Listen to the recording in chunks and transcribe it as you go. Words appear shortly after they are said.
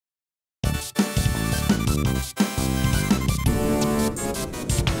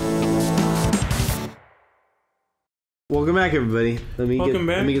Welcome back, everybody. Let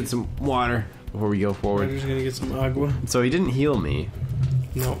me get some water before we go forward. We're just gonna get some agua. So he didn't heal me.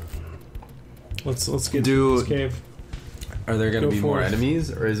 No. Let's get to this cave. Are there gonna be more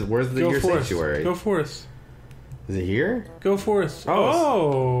enemies, or where's your sanctuary? Go forth. Is it here? Go forth.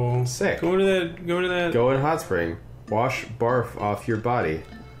 Oh, sick. Go to that. Go in hot spring. Wash barf off your body.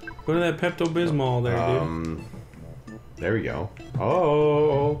 Go to that Pepto-Bismol there, dude. There we go.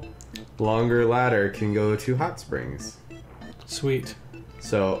 Oh, longer ladder can go to hot springs. Sweet.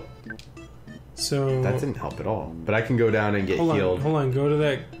 So that didn't help at all. But I can go down and get healed. Hold on. Go to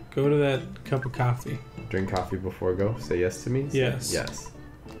that cup of coffee. Drink coffee before go. Say yes to me. Yes. Yes.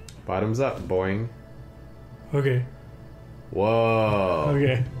 Bottoms up, boing. Okay. Whoa.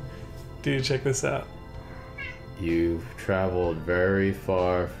 Okay. Dude, check this out. You've traveled very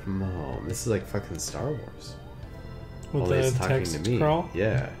far from home. This is like fucking Star Wars. With the text crawl?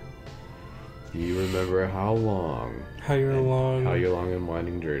 Yeah. Do you remember how your long and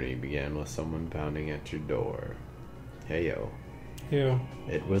winding journey began with someone pounding at your door? Hey yo. Ew.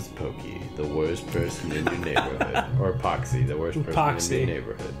 It was Pokey, the worst person in your neighborhood. Or Poxy, the worst person in your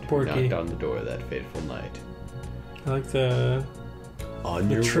neighborhood. Who knocked on the door that fateful night. I like the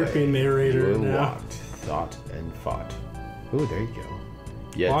trippy narrator you now. Walked, thought, and fought. Ooh, there you go.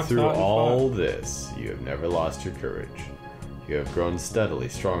 Yet through all this, you have never lost your courage. You have grown steadily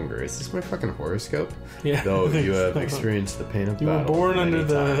stronger. Is this my fucking horoscope? Yeah. Though you have experienced the pain of battle. You were born under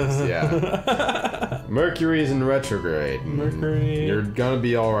the... Yeah. Mercury's in retrograde. Mercury. You're gonna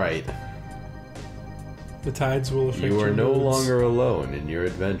be alright. The tides will affect you are no longer alone in your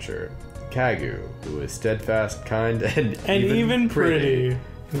adventure. Kagu, who is steadfast, kind, and even pretty.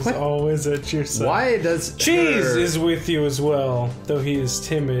 Who's always at your side. Why does Cheese is with you as well. Though he is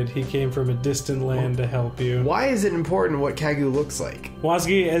timid, he came from a distant land to help you. Why is it important what Kagu looks like?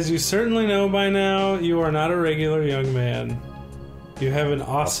 Wazgi, as you certainly know by now, you are not a regular young man. You have an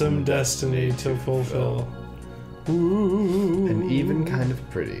awesome destiny to fulfill. Ooh. And even kind of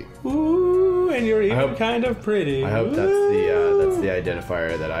pretty. Ooh, and you're even kind of pretty. I hope that's the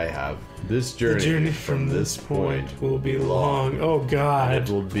identifier that I have. This journey from this point will be long. Oh God! And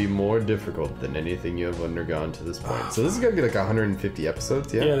it will be more difficult than anything you have undergone to this point. So this is gonna be like 150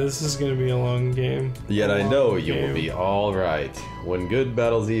 episodes, yeah? Yeah, this is gonna be a long game. Yet I know you will be all right. When good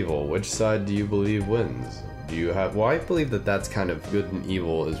battles evil, which side do you believe wins? Do you have? Well, I believe that that's kind of good and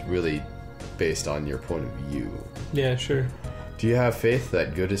evil is really based on your point of view. Yeah, sure. Do you have faith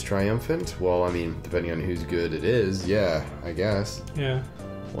that good is triumphant? Well, I mean, depending on whose good it is, yeah, I guess. Yeah.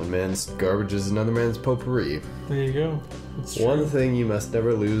 One man's garbage is another man's potpourri. There you go. That's true. One thing you must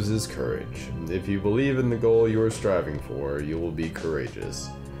never lose is courage. If you believe in the goal you are striving for, you will be courageous.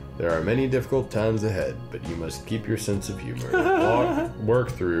 There are many difficult times ahead, but you must keep your sense of humor. Walk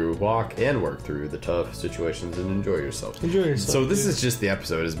through the tough situations and enjoy yourself. Enjoy yourself. So this is just the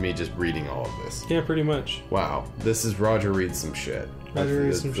episode, is me just reading all of this. Yeah, pretty much. Wow. This is Roger Reads Some Shit.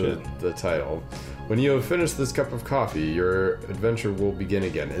 The title. When you have finished this cup of coffee, your adventure will begin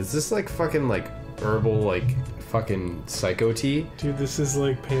again. Is this like fucking like herbal like fucking psycho tea? Dude, this is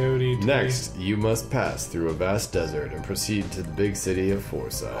like peyote tea. Next, you must pass through a vast desert and proceed to the big city of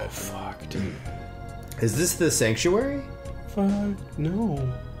Forsyth. Oh fuck, dude. Is this the sanctuary? Fuck,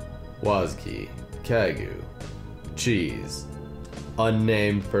 no. Wazki, Kagu, Cheese,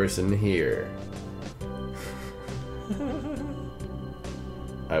 unnamed person here.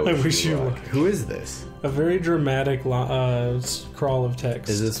 I wish you luck. Who is this? A very dramatic scrawl of text.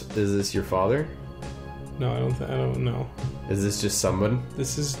 Is this your father? No, I don't know. Is this just someone?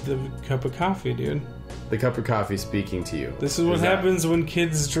 This is the cup of coffee, dude. The cup of coffee speaking to you. This is what happens when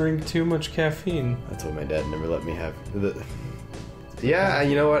kids drink too much caffeine. That's what my dad never let me have. Yeah,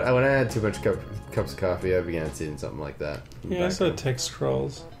 you know what? When I had too much cups of coffee, I began seeing something like that. Yeah, I saw text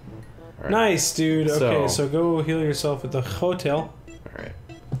scrolls. Right. Nice, dude. Okay, so go heal yourself at the hotel.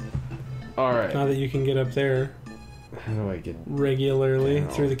 All right. Now that you can get up there. How do I get regularly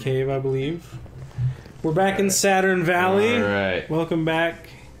through the cave? I believe. We're back in Saturn Valley. All right. Welcome back.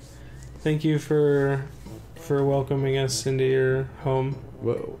 Thank you for welcoming us into your home.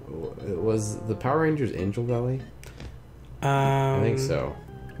 Was the Power Rangers Angel Valley? I think so.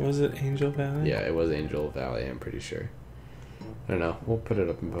 Was it Angel Valley? Yeah, it was Angel Valley. I'm pretty sure. I don't know. We'll put it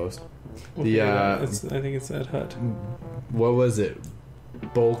up in post. I think it's that hut. What was it?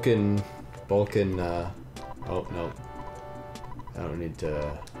 Vulcan. Oh no. I don't need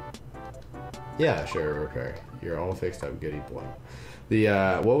to. Yeah, sure. Repair. You're all fixed up. Goody boy. The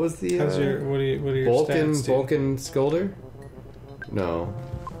what was the? What are your stats, dude? Vulcan Scolder? No.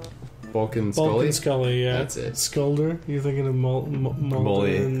 Vulcan Scully? Vulcan Scully, yeah. That's it. Skulder? You thinking of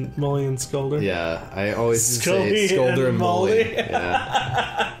Mully and Skulder? Yeah, I always just Scully say Skulder and Molly. Molly.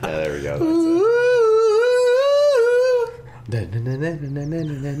 Yeah. Yeah, there we go. That's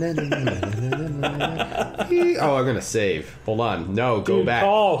it. Oh, I'm gonna save. Hold on. No, go Dude, back.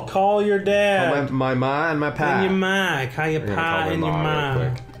 Call your dad. Call my ma and my pa. And your ma. Call your pa and your ma. Real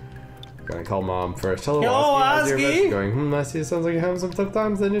quick. Gonna call mom first. Hello, Hello, How's your Oski. message going? I see it sounds like you're having some tough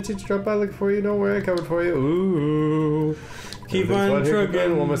times. Then your teacher dropped by looking for you. Don't worry, I covered for you. Ooh. Keep on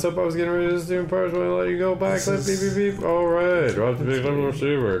trucking. Well, myself, I was getting ready to do parts when I let you go back. Let beep, beep, beep. Alright, drop the big little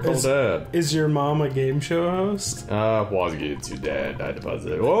receiver. Call dad. Is your mom a game show host? Wozgy, it's your dad. I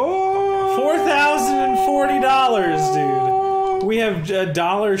deposited. Whoa! $4,040, dude. We have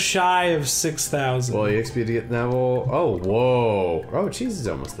 $1 shy of 6,000. Well, EXP to get that. Well, oh, whoa. Oh, cheese is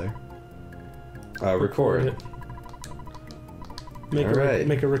almost there. Record it.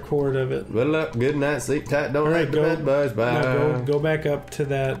 Make a record of it. Well up, good night, sleep tight, don't Alright, let the bed buzz. Bye. No, go back up to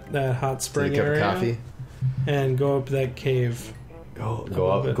that hot spring Take a cup of area. coffee. And go up that cave. Go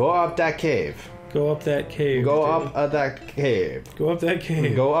up that cave. Go up that cave. Go dude. up that cave. Go up that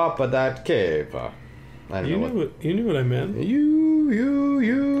cave. Go up that cave. I don't You know knew what I meant. You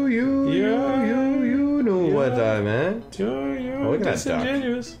know what I meant. You're Look at that duck.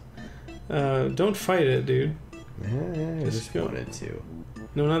 disingenuous. Don't fight it, dude. Yeah, I just wanted to.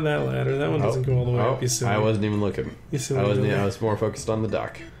 No, not that ladder. That one doesn't go all the way up. You silly. I wasn't even looking. You silly I little- was more focused on the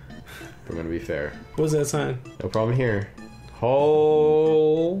duck. If we're gonna be fair. What was that sign? No problem here.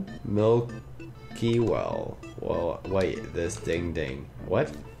 Whole milky well. Well, wait. This ding ding.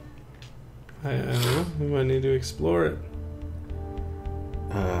 What? I don't know. We might need to explore it.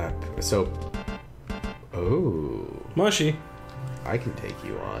 Oh, Mushy. I can take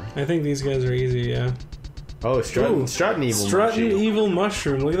you on. I think these guys are easy, yeah. Oh, strutting evil. Strutting mushy. evil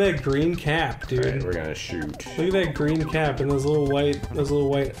mushroom. Look at that green cap, dude. Alright, we're gonna shoot. Look at that green cap and those little white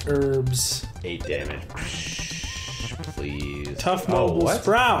herbs. 8 damage. Please. Tough mobile what?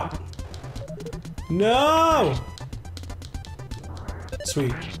 sprout. No.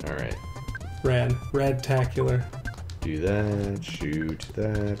 Sweet. Alright. Radtacular. Do that. Shoot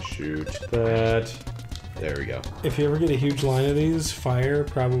that. Shoot that. There we go. If you ever get a huge line of these, fire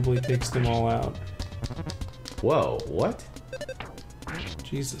probably takes them all out. Whoa. What?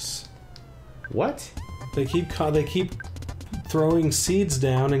 Jesus. What? They keep throwing seeds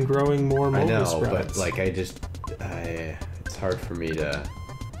down and growing more I mobile know, sprouts. but like it's hard for me to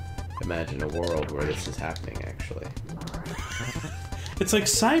imagine a world where this is happening. Actually, it's like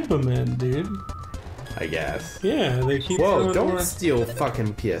Cybermen, dude. I guess. Yeah, they keep. Whoa! throwing Don't more. steal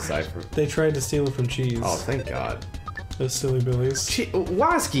fucking PSI from. They tried to steal it from Cheese. Oh, thank God. Those silly billies.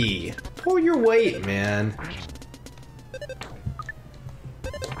 Waski, pull your weight, man.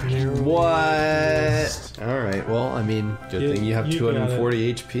 What? All right. Well, I mean, good thing you have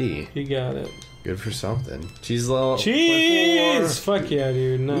 240 HP. You got it. Good for something. Cheese level. Cheese! Fuck yeah,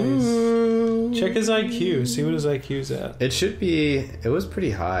 dude. Nice. Ooh. Check his IQ. See what his IQ's at. It should be. It was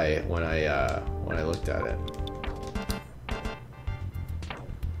pretty high when I looked at it.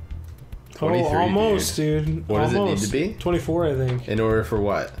 23, almost, dude. What does it need Almost. to be? 24, I think. In order for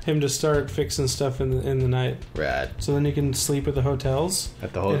what? Him to start fixing stuff in the night. Rad. So then you can sleep at the hotels.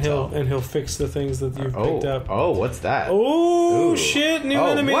 At the hotel. And he'll fix the things that you've picked up. Oh, what's that? Oh Ooh. shit! New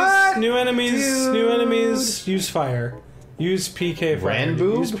Oh, enemies. what? New enemies. Dude. New enemies. Use fire. Use PK fire. Ran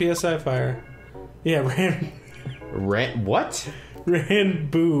boob? Use PSI fire. Yeah, What? ran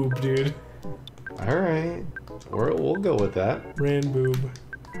boob, dude. All right. We'll go with that. Ran boob.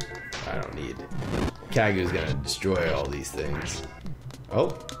 I don't need. Kagu's gonna destroy all these things.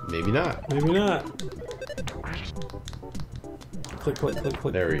 Oh, maybe not. Maybe not. Click, click, click,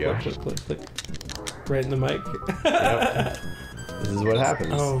 click. There we go. Click, click, click. Right in the mic. Yep. This is what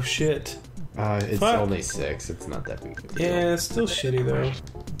happens. Oh shit. It's Fuck. only 6. It's not that big of a deal. Yeah, it's still shitty though.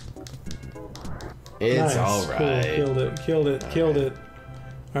 It's Nice. alright. Cool. Killed it.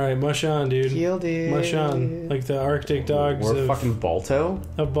 Alright, mush on, dude. Killed it. Mush on. Like the Arctic dogs We're of... fucking Balto?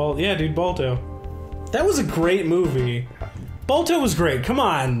 Yeah, dude, Balto. That was a great movie. Balto was great. Come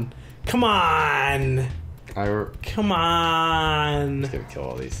on. I'm Come on. gonna kill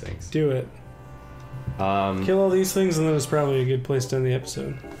all these things. Do it. Kill all these things and then it's probably a good place to end the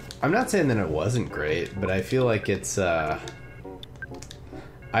episode. I'm not saying that it wasn't great, but I feel like it's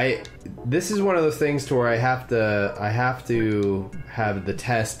this is one of those things to where I have to have the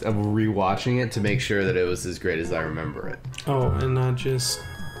test of rewatching it to make sure that it was as great as I remember it. Oh, and not just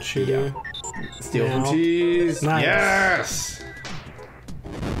shoot you. Steal from Now. cheese. Nice. Yes.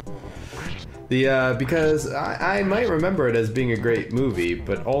 Because I might remember it as being a great movie,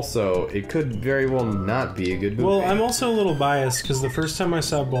 but also it could very well not be a good movie. Well, I'm also a little biased because the first time I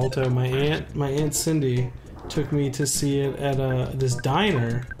saw Balto, my aunt Cindy took me to see it at this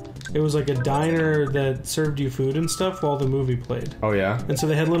diner. It was like a diner that served you food and stuff while the movie played. Oh yeah. And so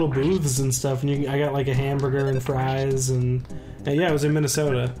they had little booths and stuff, and I got like a hamburger and fries, and yeah, it was in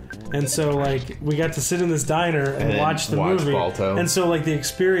Minnesota. And so like we got to sit in this diner and watch the movie. Balto. And so like the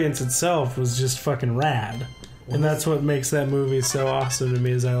experience itself was just fucking rad. And that's what makes that movie so awesome to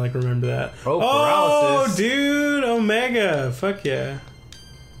me, is I like remember that. Oh, paralysis. Oh, dude, Omega, fuck yeah.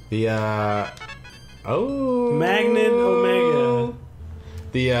 Magnet Omega.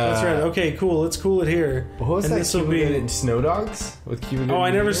 That's right. Okay, cool. Let's cool it here. What was and that? This will be Snow Dogs with Cuba Gooding Oh, I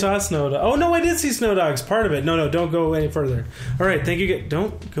never Jr.? saw Snow Dogs. Oh no, I did see Snow Dogs. Part of it. No, don't go any further. All right, thank you.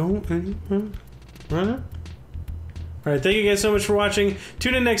 Don't go any further. All right, thank you guys so much for watching.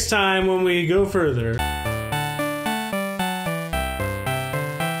 Tune in next time when we go further.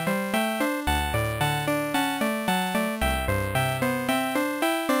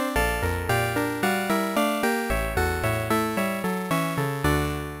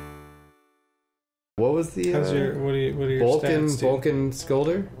 What was the what are your stats, dude? Vulcan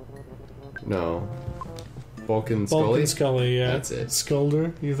Scolder? No. Vulcan Scully? Vulcan Scully, yeah. That's it.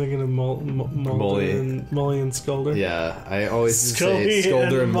 Scolder? You're thinking of Mully and Scolder? Yeah, I always just Scully say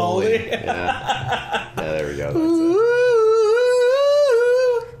Scolder and Mully. Mully. Yeah. Yeah, there we go.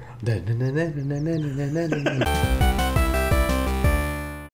 That's it.